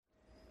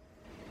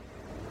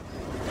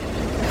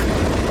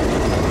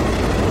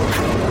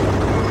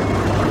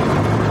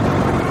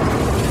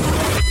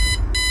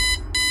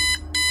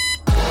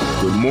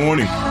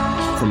morning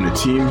from the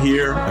team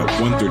here at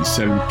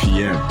 1:37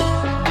 p.m.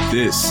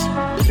 This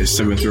is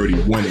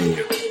 7:31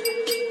 a.m.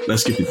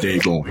 Let's get the day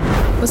going.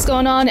 What's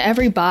going on,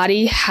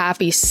 everybody?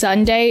 Happy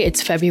Sunday.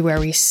 It's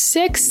February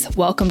 6th.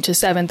 Welcome to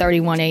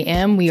 7:31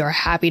 a.m. We are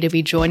happy to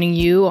be joining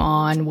you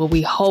on what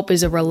we hope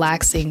is a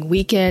relaxing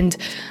weekend.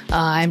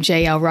 I'm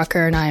JL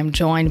Rucker, and I am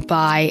joined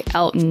by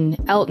Elton.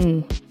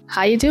 Elton,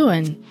 how you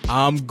doing?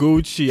 I'm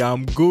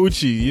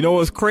Gucci. You know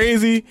what's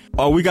crazy?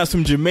 We got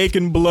some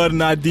Jamaican blood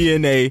in our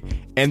DNA,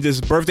 and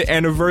this birthday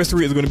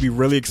anniversary is going to be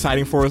really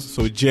exciting for us.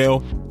 So,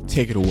 Jill,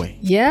 take it away.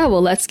 Yeah,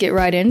 well, let's get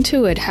right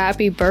into it.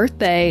 Happy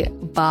birthday,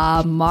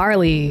 Bob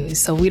Marley.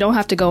 So we don't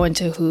have to go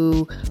into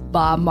who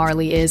Bob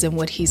Marley is and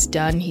what he's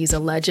done. He's a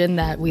legend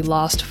that we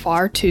lost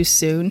far too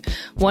soon.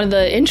 One of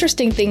the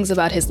interesting things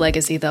about his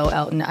legacy, though,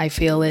 Elton, I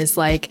feel, is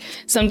like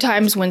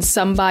sometimes when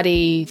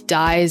somebody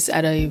dies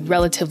at a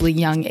relatively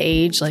young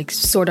age, like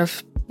sort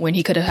of when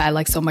he could have had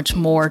like so much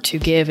more to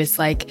give, it's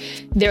like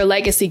their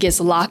legacy gets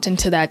locked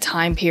into that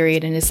time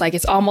period. And it's like,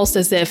 it's almost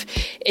as if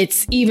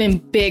it's even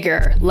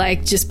bigger,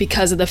 like just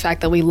because of the fact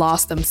that we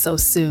lost them so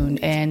soon.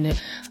 And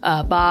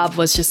Bob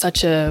was just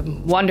such a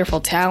wonderful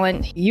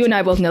talent. You and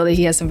I both know that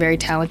he has some very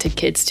talented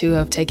kids too, who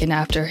have taken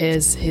after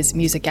his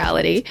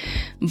musicality.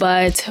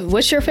 But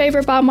what's your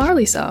favorite Bob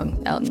Marley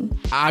song, Elton?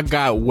 I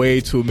got way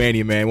too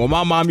many, man. When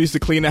my mom used to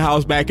clean the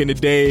house back in the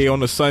day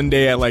on a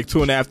Sunday at like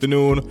 2 in the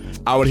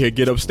afternoon, I would hear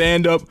Get Up,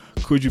 Stand Up,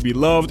 Could You Be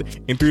Loved,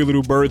 and Three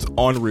Little Birds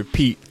on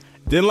repeat.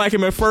 Didn't like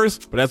him at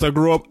first, but as I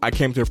grew up, I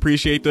came to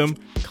appreciate them.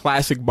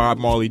 Classic Bob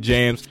Marley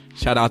jams.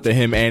 Shout out to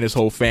him and his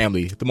whole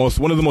family.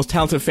 One of the most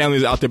talented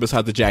families out there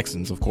besides the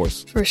Jacksons, of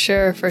course. For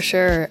sure.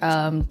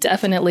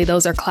 Definitely,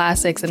 those are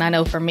classics. And I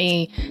know for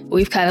me,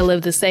 we've kind of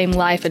lived the same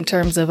life in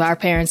terms of our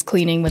parents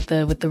cleaning with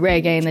the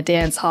reggae and the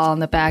dance hall in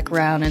the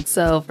background. And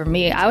so for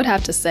me, I would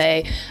have to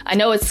say, I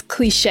know it's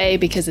cliche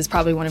because it's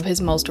probably one of his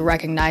most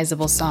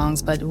recognizable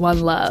songs, but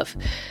One Love.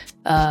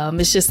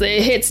 It's just,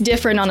 it hits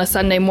different on a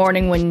Sunday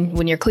morning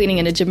when you're cleaning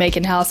in a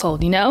Jamaican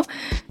household, you know?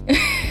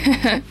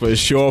 For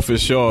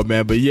sure,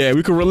 man. But yeah,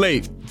 we can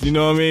relate. You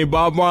know what I mean?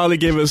 Bob Marley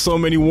gave us so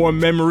many warm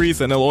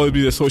memories, and they'll always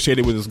be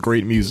associated with his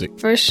great music.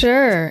 For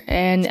sure.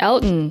 And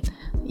Elton,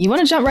 you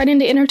want to jump right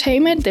into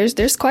entertainment?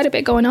 There's quite a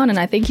bit going on, and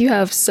I think you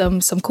have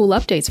some cool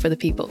updates for the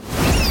people.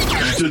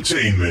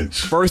 Entertainment.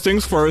 First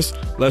things first,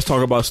 let's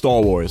talk about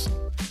Star Wars.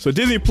 So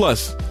Disney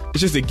Plus, it's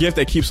just a gift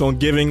that keeps on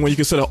giving when you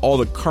consider all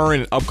the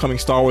current and upcoming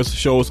Star Wars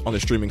shows on the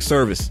streaming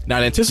service.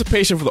 Now, the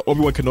anticipation for the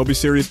Obi-Wan Kenobi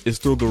series is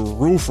through the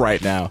roof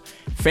right now.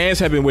 Fans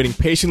have been waiting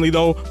patiently,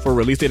 though, for a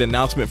release date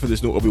announcement for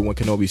this new Obi-Wan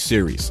Kenobi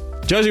series.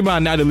 Judging by a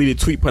now-deleted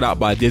tweet put out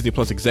by a Disney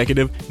Plus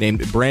executive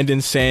named Brandon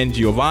San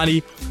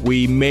Giovanni,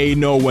 we may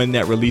know when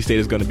that release date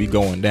is going to be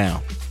going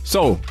down.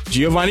 So,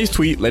 Giovanni's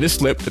tweet let it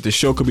slip that the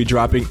show could be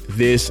dropping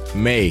this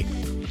May.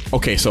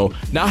 Okay, so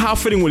now how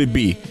fitting would it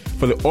be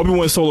for the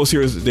Obi-Wan Solo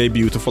series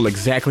debut to fall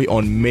exactly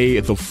on May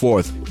the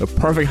 4th, the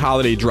perfect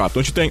holiday drop,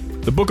 don't you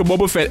think? The Book of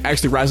Boba Fett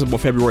actually rises up on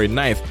February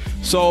 9th,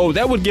 so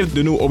that would give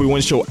the new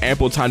Obi-Wan show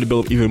ample time to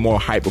build up even more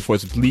hype before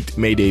its leaked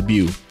May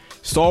debut.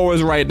 Star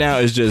Wars right now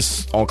is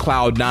just on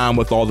cloud nine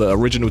with all the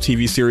original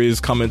TV series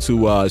coming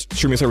to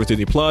streaming service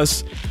Disney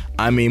Plus.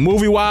 I mean,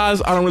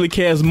 movie-wise, I don't really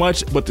care as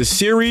much, but the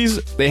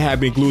series, they have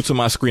been glued to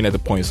my screen at the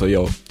point. So,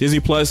 yo, Disney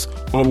Plus,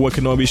 Obi-Wan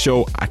Kenobi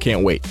show, I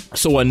can't wait.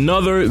 So,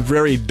 another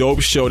very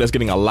dope show that's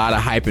getting a lot of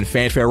hype and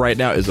fanfare right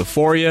now is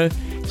Euphoria.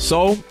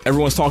 So,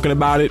 everyone's talking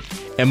about it,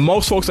 and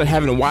most folks that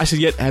haven't watched it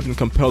yet have been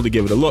compelled to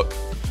give it a look.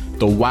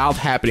 The wild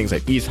happenings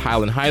at East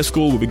Highland High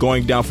School will be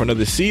going down for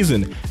another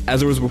season,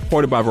 as it was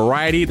reported by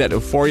Variety that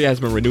Euphoria has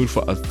been renewed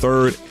for a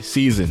 3rd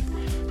season.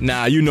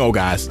 Now, you know,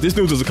 guys, this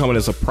news doesn't come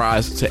as a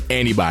surprise to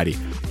anybody.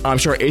 I'm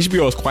sure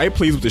HBO is quite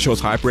pleased with the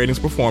show's hype ratings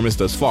performance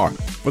thus far.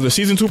 For the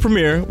season 2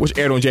 premiere, which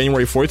aired on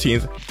January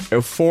 14th,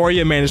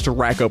 Euphoria managed to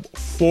rack up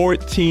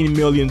 14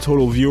 million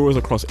total viewers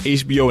across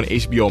HBO and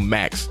HBO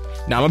Max.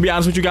 Now, I'm gonna be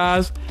honest with you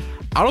guys,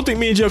 I don't think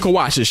me and Jill can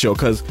watch this show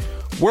because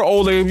we're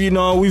older, you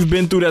know, we've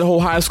been through that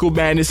whole high school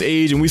madness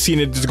age and we've seen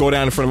it just go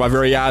down in front of our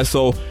very eyes.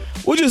 So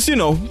we'll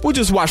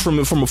just watch from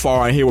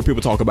afar and hear what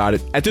people talk about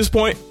it. At this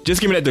point, just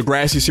give me that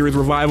Degrassi series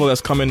revival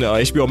that's coming to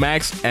HBO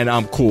Max and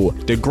I'm cool.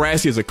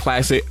 Degrassi is a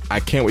classic. I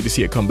can't wait to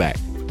see it come back.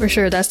 For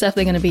sure. That's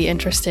definitely going to be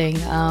interesting.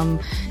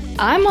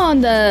 I'm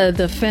on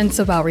the fence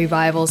about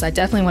revivals. I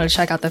definitely want to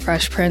check out the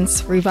Fresh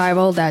Prince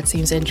revival. That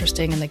seems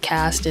interesting, and the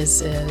cast it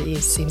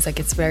seems like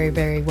it's very,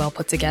 very well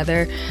put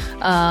together.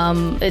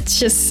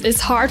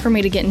 It's hard for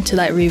me to get into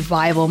that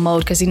revival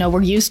mode because, you know,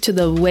 we're used to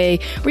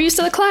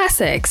the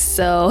classics.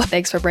 So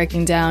thanks for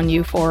breaking down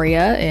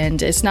Euphoria,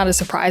 and it's not a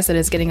surprise that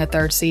it's getting a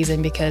 3rd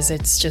season because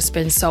it's just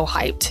been so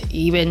hyped.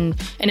 Even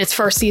in its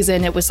first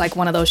season, it was like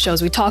one of those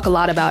shows. We talk a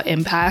lot about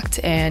impact,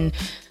 and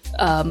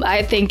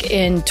I think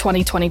in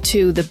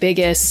 2022, the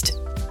biggest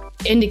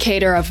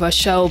indicator of a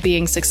show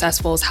being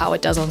successful is how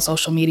it does on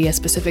social media,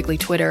 specifically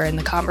Twitter, and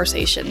the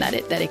conversation that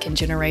it can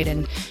generate.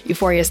 And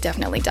Euphoria has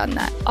definitely done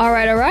that. All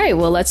right.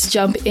 Well, let's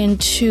jump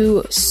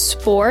into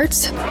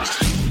sports.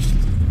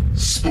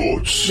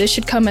 Sports. This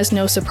should come as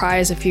no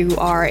surprise if you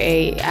are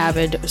a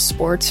avid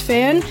sports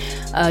fan.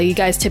 You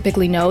guys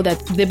typically know that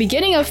the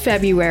beginning of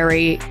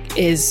February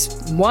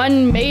is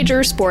one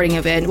major sporting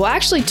event. Well,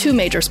 actually two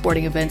major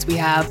sporting events. We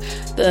have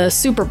the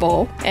Super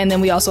Bowl, and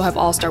then we also have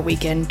All-Star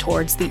Weekend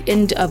towards the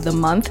end of the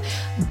month.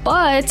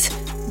 But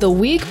the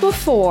week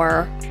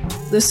before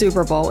the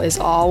Super Bowl is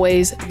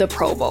always the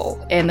Pro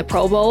Bowl, and the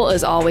Pro Bowl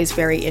is always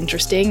very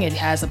interesting. It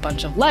has a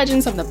bunch of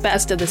legends, some of the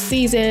best of the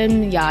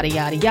season, yada,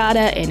 yada,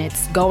 yada, and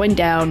it's going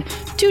down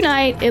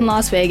tonight in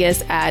Las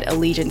Vegas at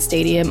Allegiant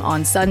Stadium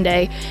on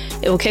Sunday.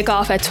 It will kick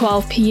off at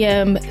 12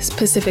 p.m.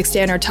 Pacific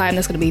Standard Time.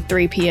 That's going to be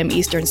 3 p.m.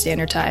 Eastern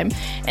Standard Time,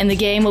 and the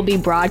game will be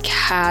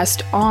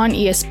broadcast on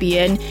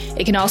ESPN.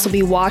 It can also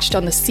be watched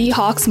on the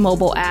Seahawks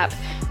mobile app,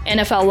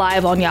 NFL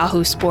Live on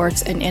Yahoo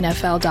Sports, and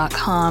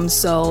NFL.com.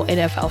 So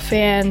NFL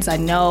fans, I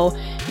know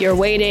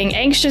you're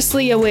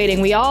anxiously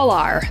awaiting, we all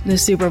are, the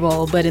Super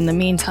Bowl, but in the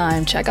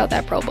meantime, check out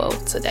that Pro Bowl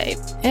today.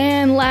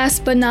 And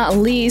last but not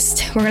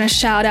least, we're going to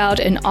shout out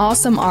an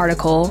awesome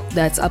article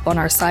that's up on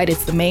our site.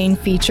 It's the main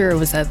feature. It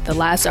was the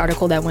last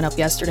article that went up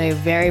yesterday.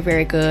 Very,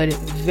 very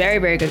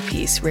good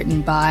piece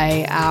written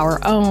by our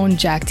own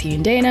Jack T.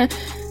 and Dana.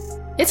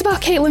 It's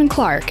about Caitlin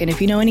Clark, and if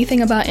you know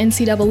anything about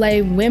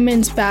NCAA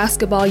women's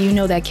basketball, you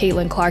know that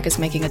Caitlin Clark is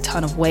making a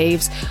ton of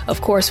waves.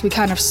 Of course, we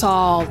kind of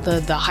saw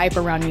the hype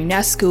around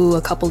Ionescu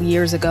a couple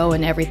years ago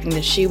and everything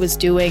that she was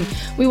doing.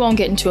 We won't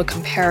get into a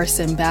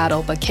comparison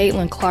battle, but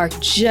Caitlin Clark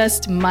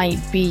just might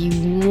be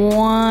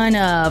one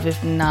of,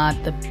 if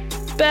not the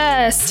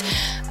best,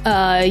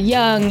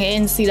 young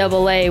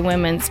NCAA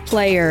women's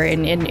player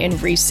in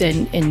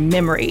recent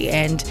memory,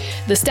 and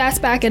the stats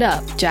back it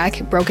up.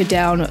 Jack broke it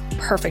down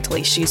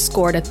perfectly. She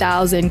scored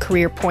 1,000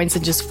 career points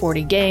in just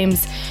 40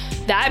 games.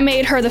 That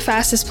made her the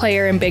fastest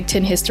player in Big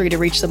Ten history to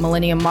reach the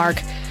millennium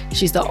mark.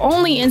 She's the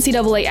only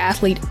NCAA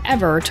athlete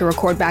ever to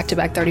record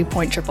back-to-back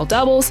 30-point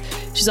triple-doubles.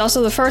 She's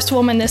also the first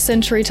woman this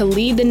century to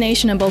lead the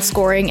nation in both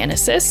scoring and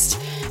assists,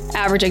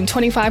 averaging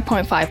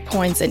 25.5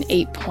 points and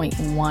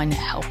 8.1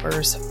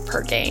 helpers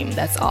per game.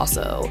 That's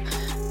also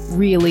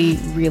really,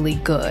 really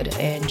good.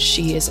 And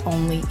she is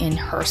only in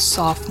her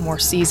sophomore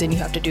season. You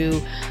have to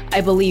do,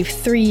 I believe,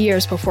 3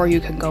 years before you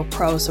can go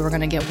pro. So we're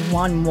going to get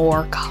one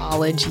more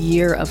college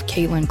year of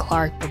Caitlin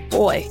Clark. But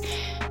boy,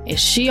 is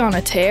she on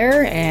a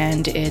tear,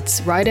 and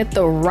it's right at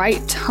the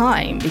right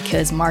time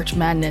because March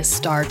Madness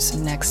starts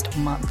next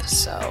month.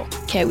 So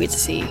can't wait to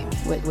see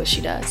what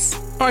she does.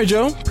 All right,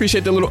 Joe.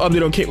 Appreciate the little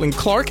update on Caitlin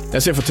Clark.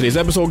 That's it for today's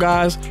episode,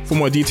 guys. For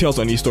more details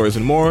on these stories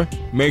and more,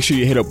 make sure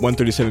you hit up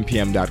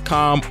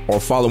 137pm.com or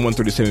follow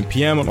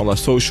 137pm on all our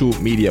social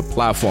media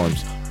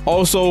platforms.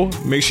 Also,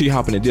 make sure you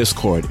hop in the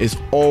Discord. It's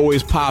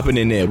always popping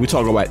in there. We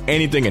talk about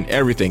anything and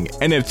everything.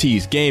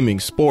 NFTs, gaming,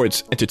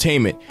 sports,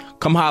 entertainment.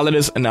 Come holler at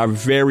us in our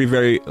very,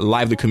 very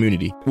lively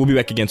community. We'll be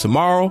back again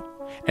tomorrow.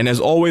 And as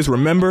always,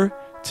 remember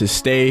to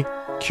stay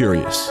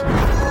curious.